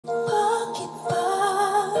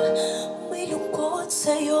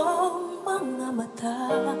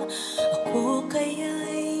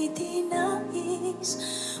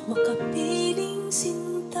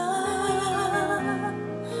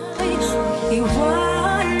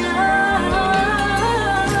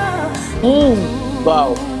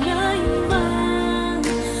Wow.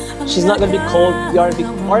 She's not gonna be called the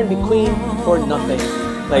R&B queen for nothing.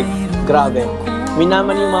 Like, grabe.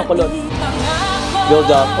 Minaman yung mga kulot.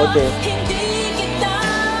 Build up, okay.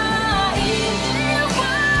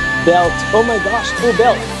 Belt. Oh my gosh, full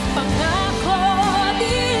belt.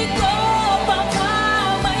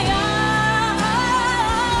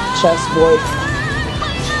 Chessboard.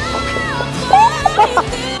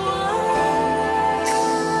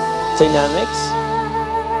 Dynamics.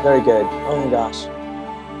 Very good. Oh my gosh.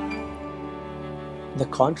 The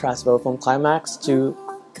contrast though from climax to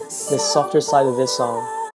the softer side of this song.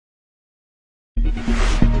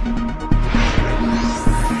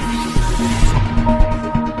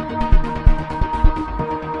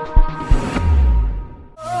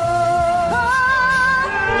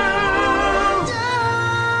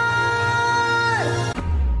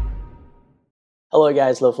 Hello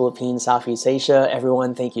guys, hello Philippines, Southeast Asia,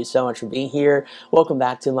 everyone, thank you so much for being here. Welcome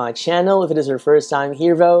back to my channel. If it is your first time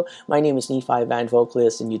here though, my name is Nephi, band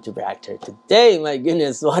vocalist and YouTuber actor. Today, my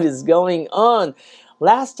goodness, what is going on?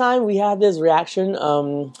 Last time we had this reaction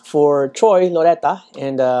for Troy, Laureta,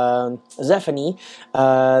 and Zephanie.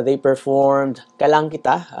 They performed Kailang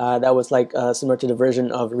Kita. That was like similar to the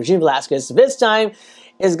version of Regine Velasquez. This time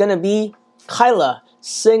is gonna be Kyla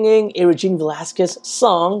singing a Regine Velasquez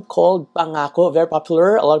song called Pangako. Very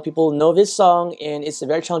popular. A lot of people know this song, and it's a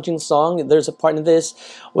very challenging song. There's a part in this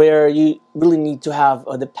where you really need to have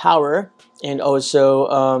the power, and also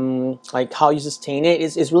like how you sustain it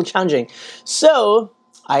is really challenging. So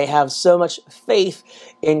I have so much faith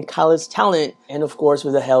in Kyla's talent, and of course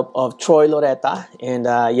with the help of Troy, Laureta, and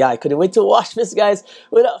yeah, I couldn't wait to watch this, guys.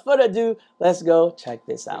 Without further ado, let's go check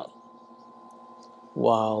this out.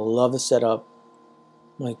 Wow, love the setup.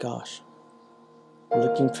 My gosh,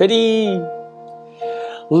 looking pretty.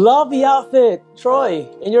 Love the outfit, Troy,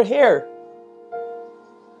 and your hair.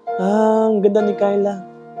 Ang ganda ni Kyla.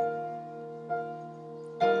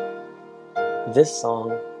 This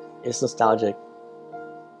song is nostalgic.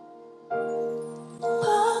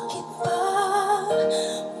 Bakit ba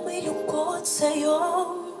may lungkot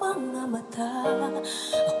sa'yong mga mata?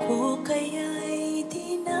 Ako kaya'y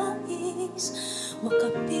di nais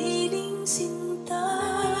makapiling sinta.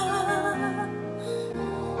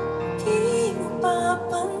 Di mo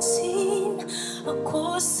papansin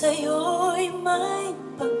ako sa'yo'y may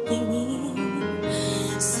pagtingin.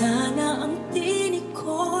 Sana ang tinig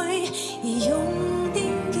ko'y iyong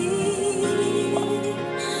dinggin.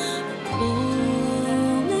 Ako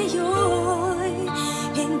ngayon'y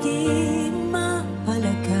hindi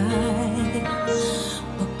mapalagay,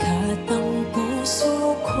 pagkat ang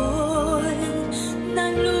puso ko'y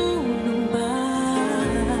nalulumbay.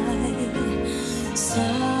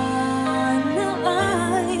 Sana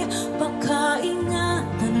ay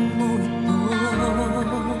pakaingatan mo ito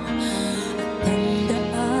at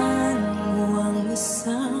tandaan mo ang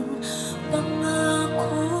isang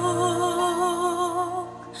pangako.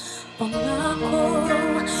 Pangako,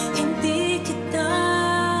 hindi kita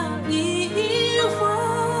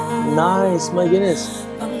iiwan. Nice, my goodness.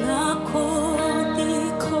 Pangako, di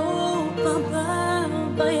ko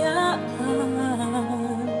pababayaan.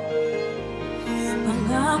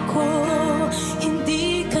 Pangako,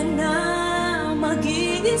 hindi ka na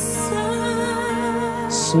mag-iisa.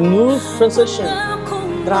 Smooth transition.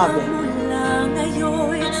 Grabe. Mula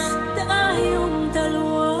ngayon'y tayong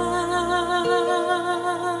dalawa.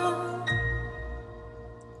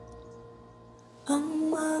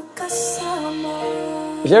 Ang magkasama.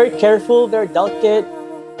 Very careful, very delicate,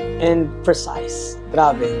 and precise.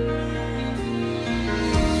 Grabe.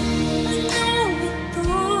 Ano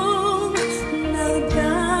itong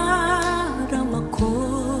nadarama ko?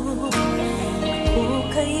 Ako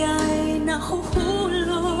kaya'y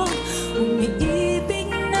nahuhulog, umiibig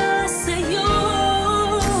na sa'yo.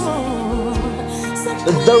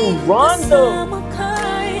 The Rondo! Kasama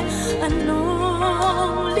ka'y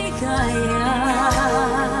anong ligaya.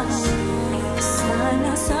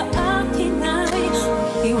 Sana sa akin ay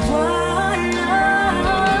iwala.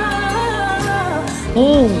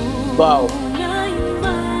 Wow.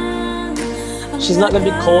 She's not gonna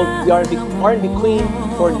be called the R&B queen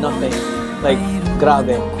for nothing. Like,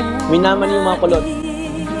 grabe. Minaman yung mga kulot.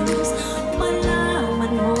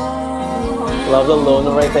 Love the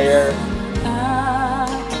lono right there.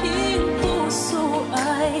 Aking puso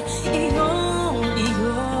ay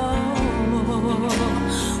iyong-iyo.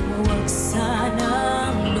 Huwag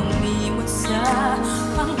sanang lumimot sa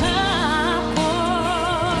pangako.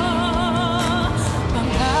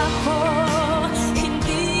 Pangako,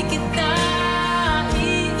 hindi kita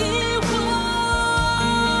iiwan.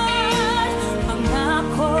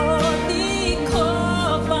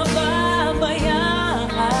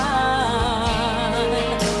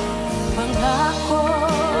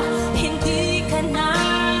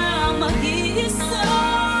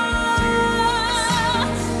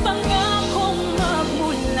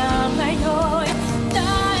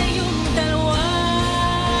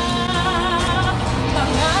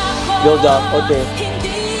 Build up, okay.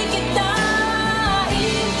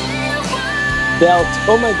 Belt,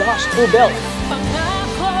 oh my gosh, full belt.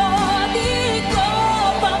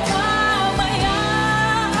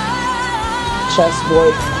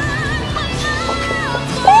 Chessboard.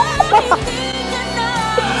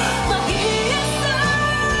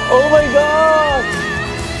 Oh my god!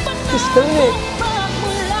 He's killing it.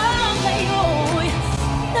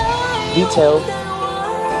 Detail.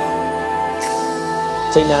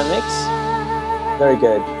 Dynamics. Very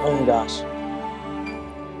good. Oh my gosh.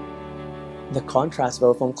 The contrast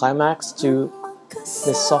though from climax to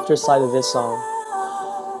the softer side of this song.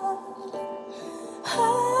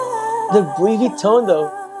 The breathy tone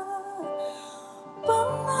though.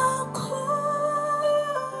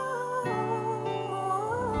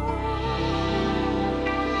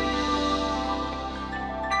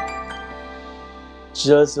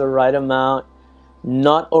 Just the right amount,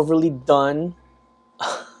 not overly done.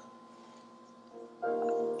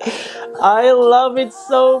 I love it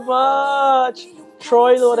so much.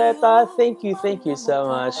 Troy, Laureta, thank you so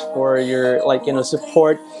much for your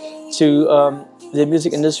support to the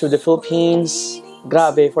music industry of the Philippines.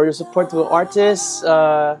 Grabe, for your support to artists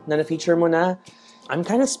na na-feature mo na. I'm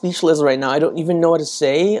kind of speechless right now. I don't even know what to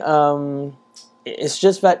say. It's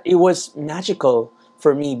just that it was magical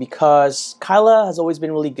for me because Kyla has always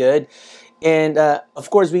been really good. And of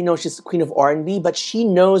course, we know she's the queen of R&B, but she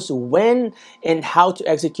knows when and how to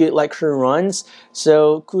execute like her runs.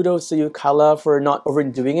 So kudos to you, Kyla, for not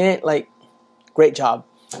overdoing it. Like, great job.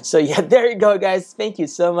 So yeah, there you go, guys. Thank you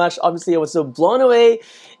so much. Obviously, I was so blown away.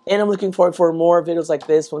 And I'm looking forward for more videos like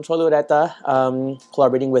this from Troy Laureta,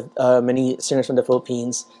 collaborating with many singers from the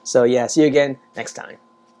Philippines. So yeah, see you again next time.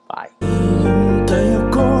 Bye.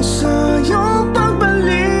 Ayokong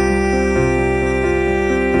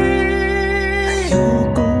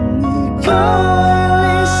ikaw